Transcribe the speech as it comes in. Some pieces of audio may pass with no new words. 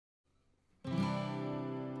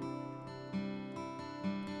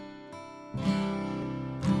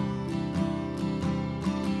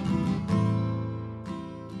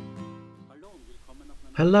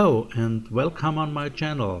Hello and welcome on my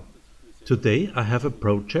channel. Today I have a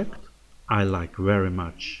project I like very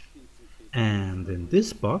much. And in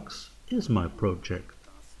this box is my project.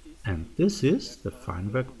 And this is the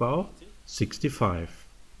Feinwerkbau 65.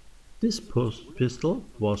 This pistol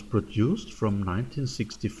was produced from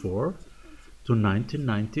 1964 to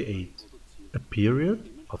 1998, a period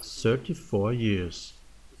of 34 years.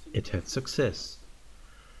 It had success.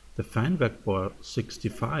 The Feinwerkbau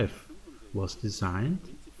 65 was designed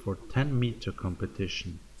for 10-meter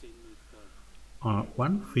competition.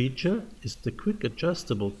 One feature is the quick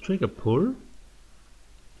adjustable trigger pull.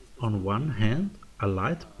 On one hand, a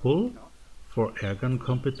light pull for airgun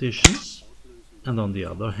competitions, and on the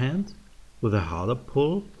other hand, with a harder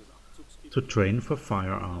pull to train for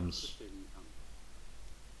firearms.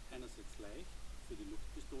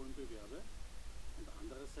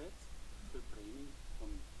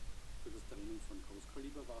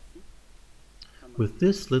 With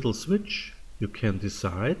this little switch you can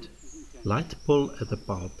decide light pull at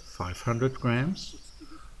about 500 grams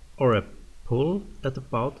or a pull at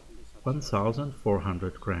about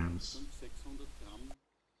 1400 grams.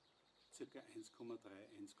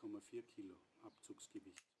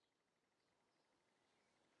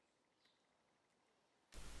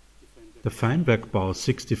 The Feinwerkbau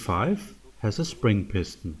 65 has a spring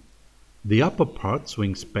piston. The upper part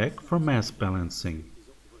swings back for mass balancing.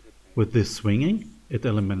 With this swinging, it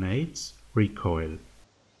eliminates recoil.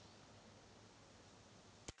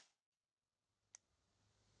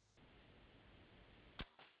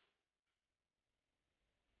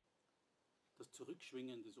 Das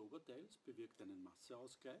Zurückschwingen des Oberteils bewirkt einen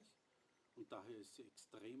Masseausgleich und daher ist sie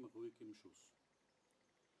extrem ruhig im Schuss.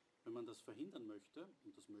 Wenn man das verhindern möchte,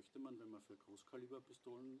 und das möchte man, wenn man für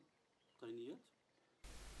Großkaliberpistolen trainiert,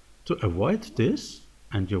 to avoid this,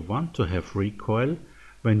 and you want to have recoil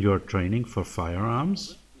when you are training for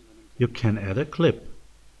firearms, you can add a clip,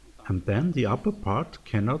 and then the upper part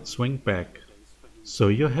cannot swing back, so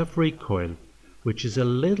you have recoil, which is a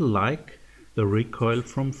little like the recoil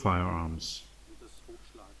from firearms.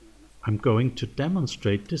 I'm going to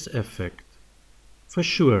demonstrate this effect. For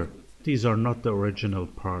sure, these are not the original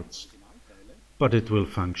parts, but it will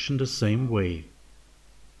function the same way.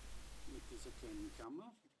 mit dieser kleinen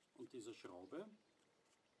Klammer und dieser Schraube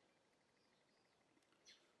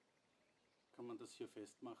kann man das hier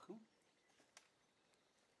festmachen.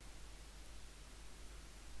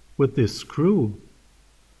 With this screw,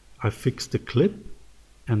 I fix the clip,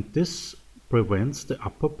 and this prevents the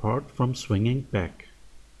upper part from swinging back.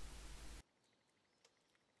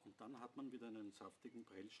 Und dann hat man wieder einen saftigen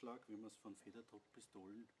Prellschlag, wie man es von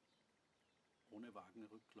Federdruckpistolen ohne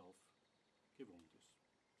Wagenrücklauf gewohnt ist.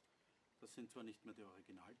 Das sind zwar nicht mehr die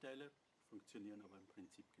Originalteile, funktionieren aber im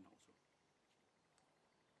Prinzip genauso.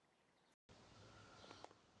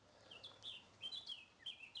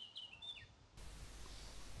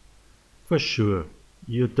 For sure,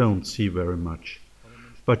 you don't see very much,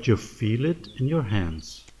 but you feel it in your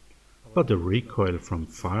hands. But the recoil from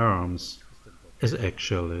firearms is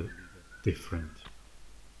actually different.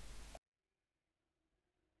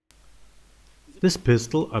 This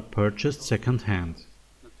pistol I purchased second-hand.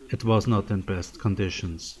 It was not in best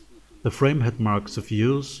conditions. The frame had marks of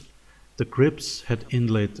use, the grips had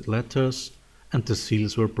inlaid letters, and the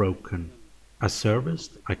seals were broken. I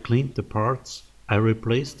serviced, I cleaned the parts, I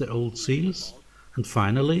replaced the old seals, and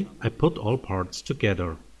finally I put all parts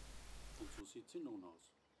together. Und so sieht sie nun aus.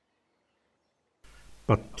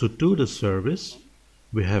 But to do the service,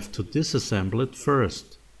 we have to disassemble it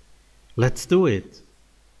first. Let's do it!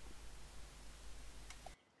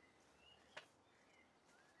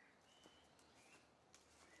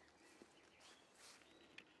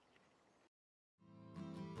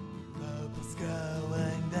 Hope is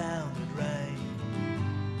going down in rain,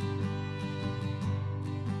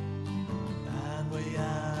 and we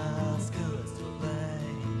ask who is to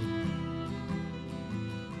blame.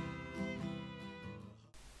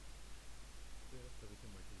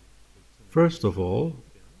 First of all,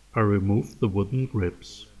 I remove the wooden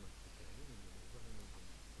grips.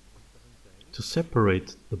 To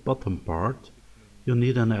separate the bottom part, you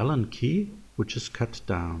need an Allen key, which is cut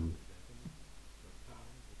down.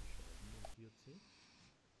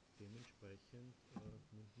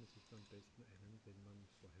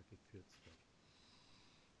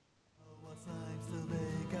 What seems to be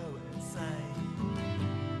going insane,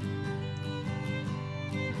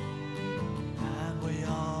 and we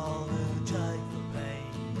all do take the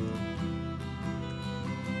pain,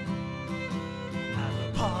 and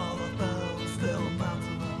a pile of bones still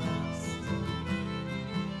mounting the nest.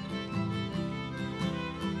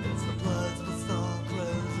 It's the bloods with storm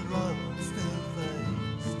crows and rivals still fade.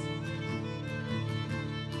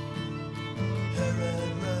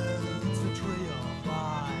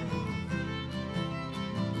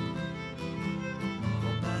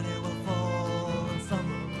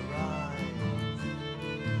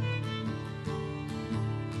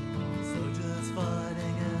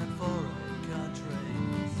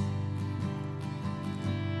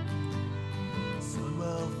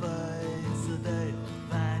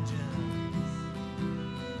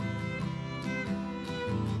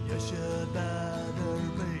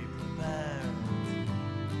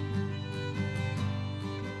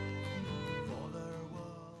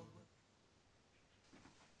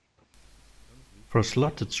 For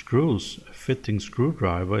slotted screws, a fitting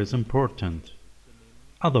screwdriver is important.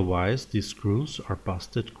 Otherwise, these screws are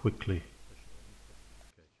busted quickly.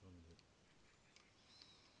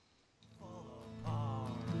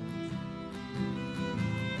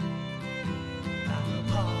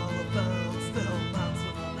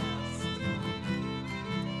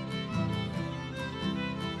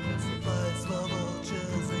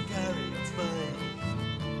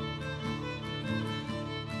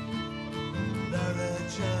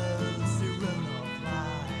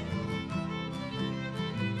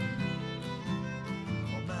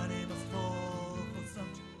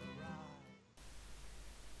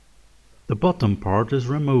 The bottom part is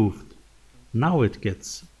removed. Now it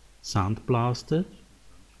gets sandblasted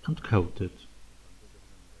and coated.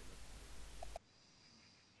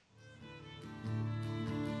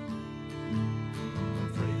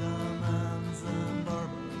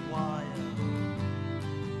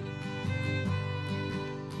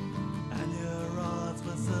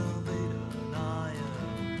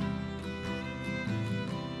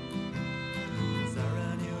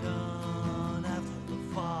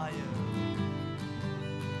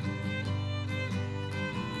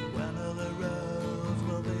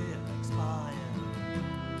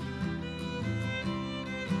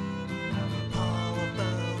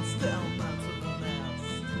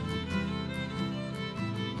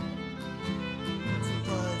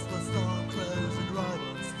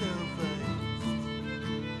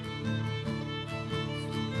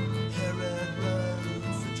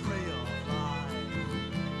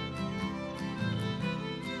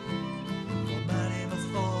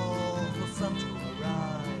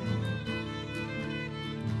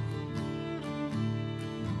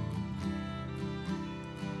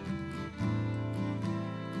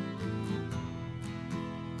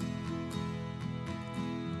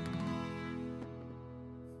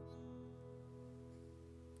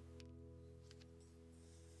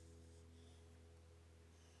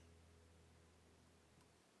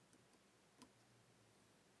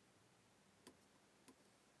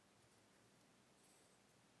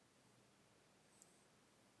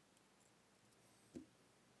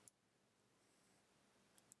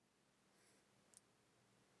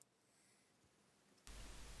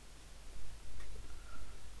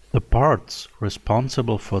 The parts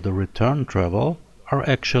responsible for the return travel are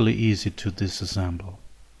actually easy to disassemble.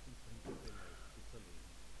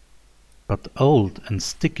 But old and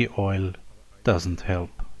sticky oil doesn't help.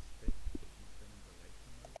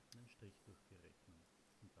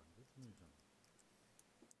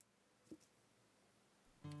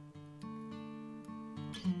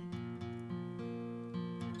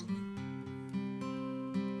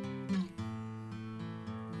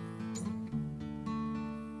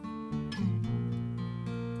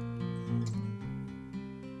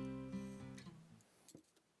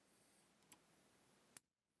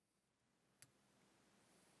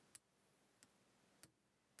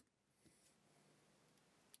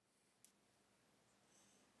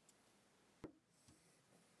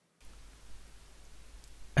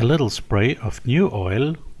 A little spray of new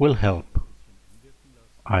oil will help,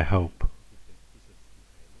 I hope.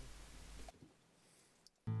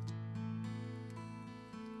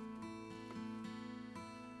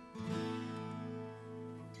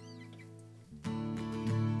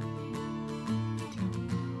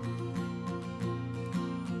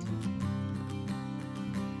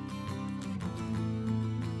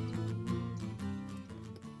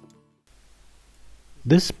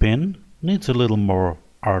 This pin needs a little more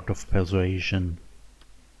art of persuasion.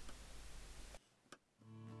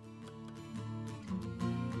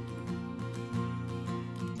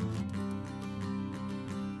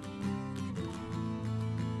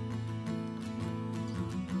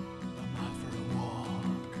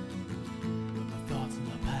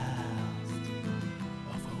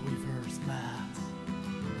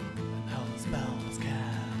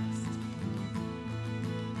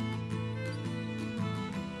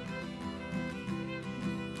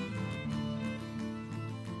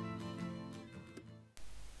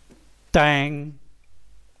 Dang!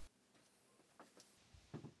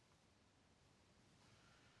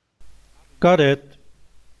 Got it!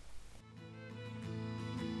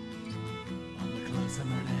 On the close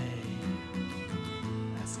summer day,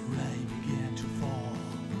 as the rain began to fall,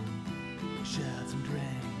 we shared some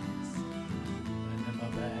drinks, and in my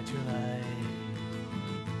bed you lay.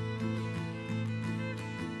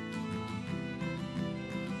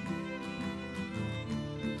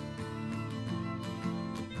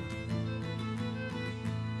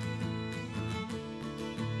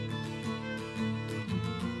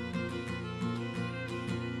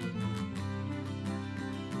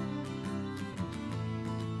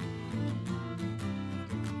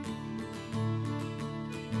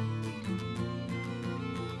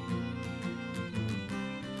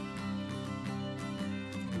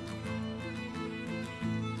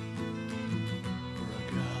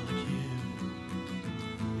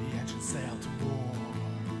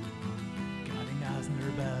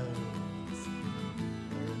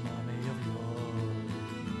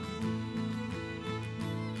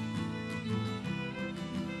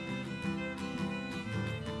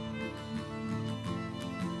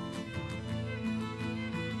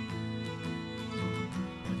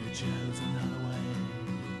 you chose another way.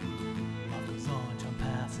 Life goes on, time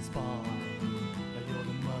passes by. Now you're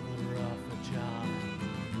the mother of a child.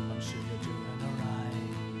 I'm sure you're doing alright.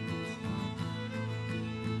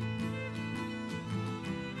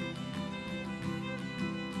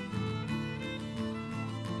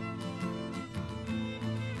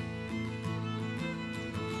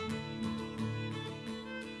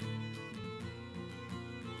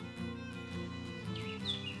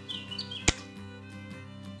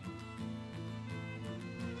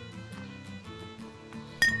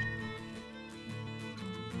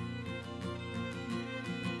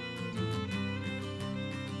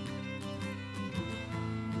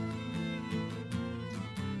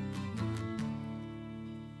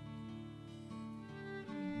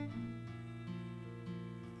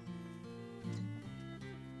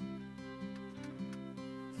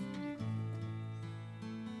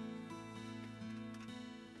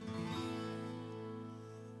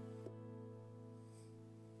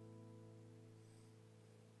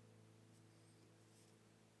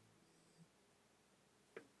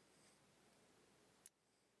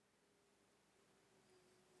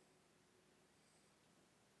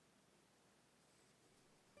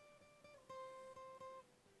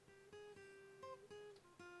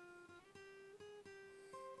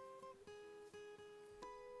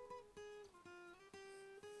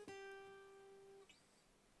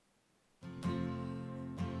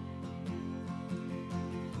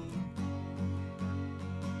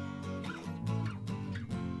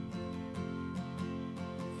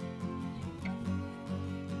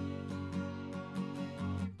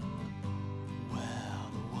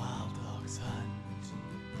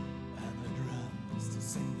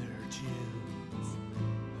 Sing their tunes,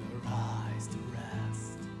 their eyes to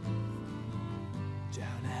rest,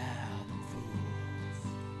 down album fools,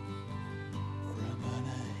 from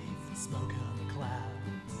beneath the smoke on the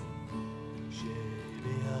clouds,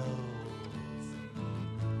 shady holes,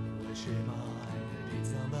 wishing mine needs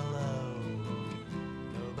them below,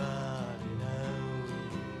 nobody knows.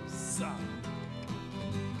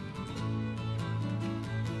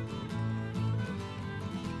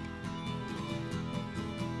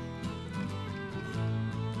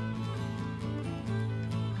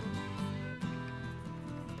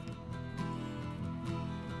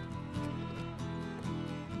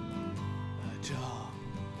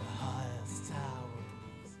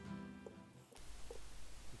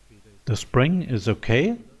 The spring is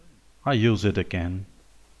okay. I use it again.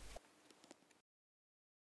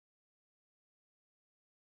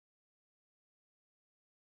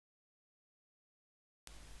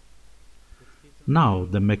 Now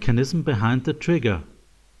the mechanism behind the trigger.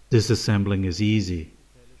 Disassembling is easy,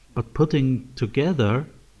 but putting together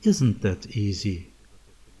isn't that easy.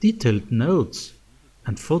 Detailed notes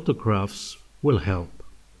and photographs will help.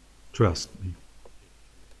 Trust me.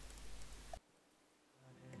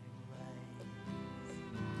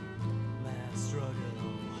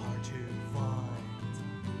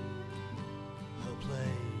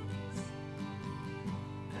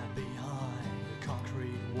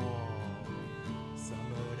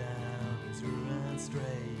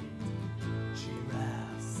 She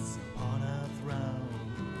rests upon a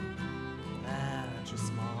throne, and she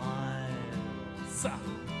smiles.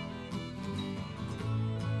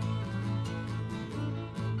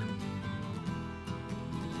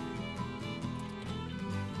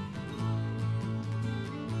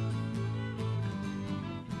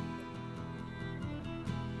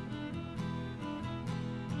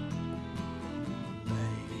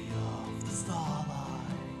 Lady of the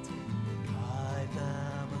starlight, guide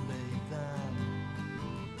them and make them.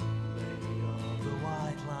 Lady of the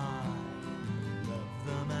white line, love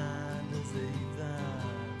them and deceive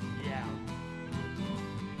them.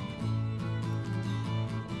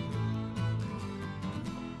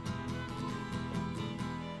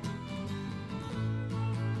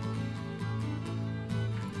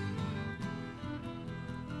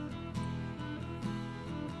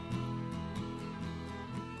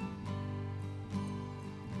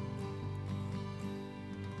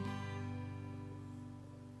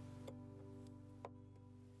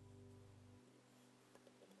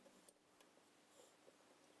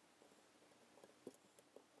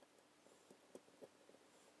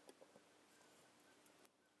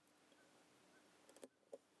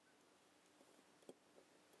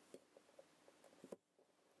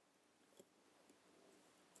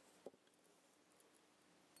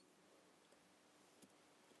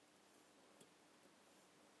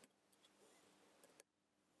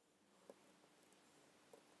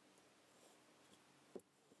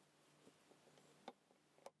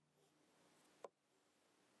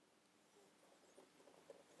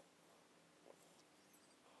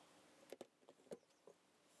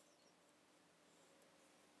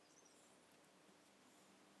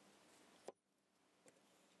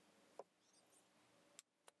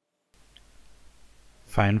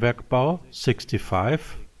 Feinwerkbau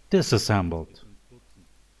 65 disassembled.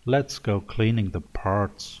 Let's go cleaning the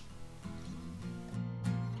parts.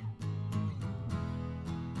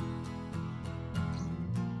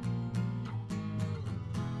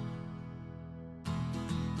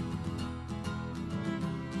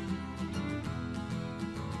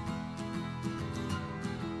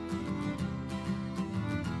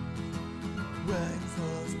 Wings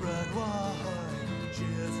are spread wide, she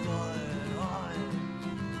is flying high.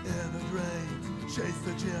 In the dreams, chase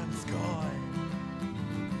the gem sky.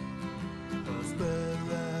 Her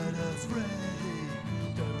spirit is free,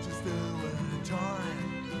 don't just do it in time.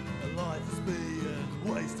 Her life is being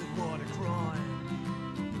wasted, what a crime.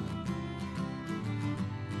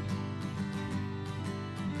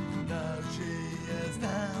 Now she is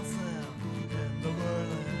dancing in the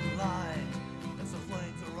whirling light as the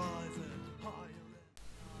flames are rising.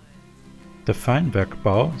 The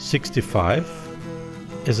Feinwerkbau 65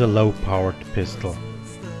 is a low-powered pistol,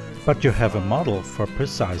 but you have a model for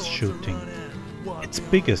precise shooting. Its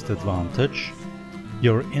biggest advantage: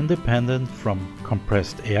 you're independent from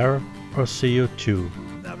compressed air or CO2.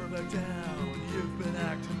 Never back down, you've been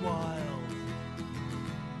acting wild.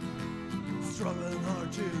 Struggling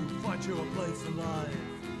hard to find you a place alive.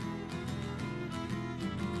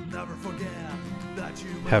 Never forget that you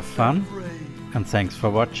Have must fun, be free. and thanks for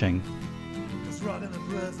watching. Rotting in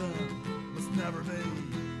prison must never be.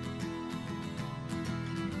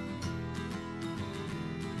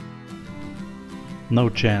 No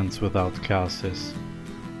chance without glasses.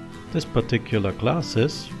 This particular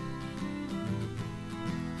glasses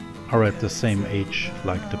are at the same age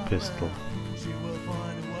like the pistol. She will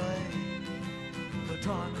find a way. The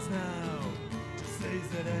time is now to seize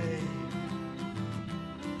that aid.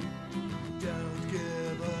 Don't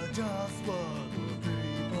give her just what the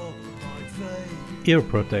people might say. Ear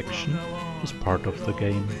protection is part of the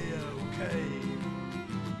game.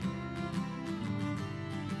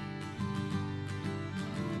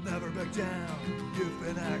 Never back down, you've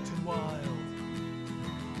been acting wild.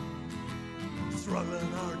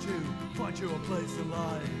 Struggling hard to find you a place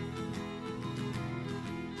alive.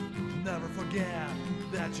 Never forget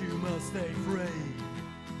that you must stay free.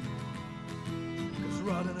 'Cause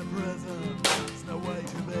rotting in prison is no way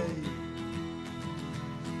to be.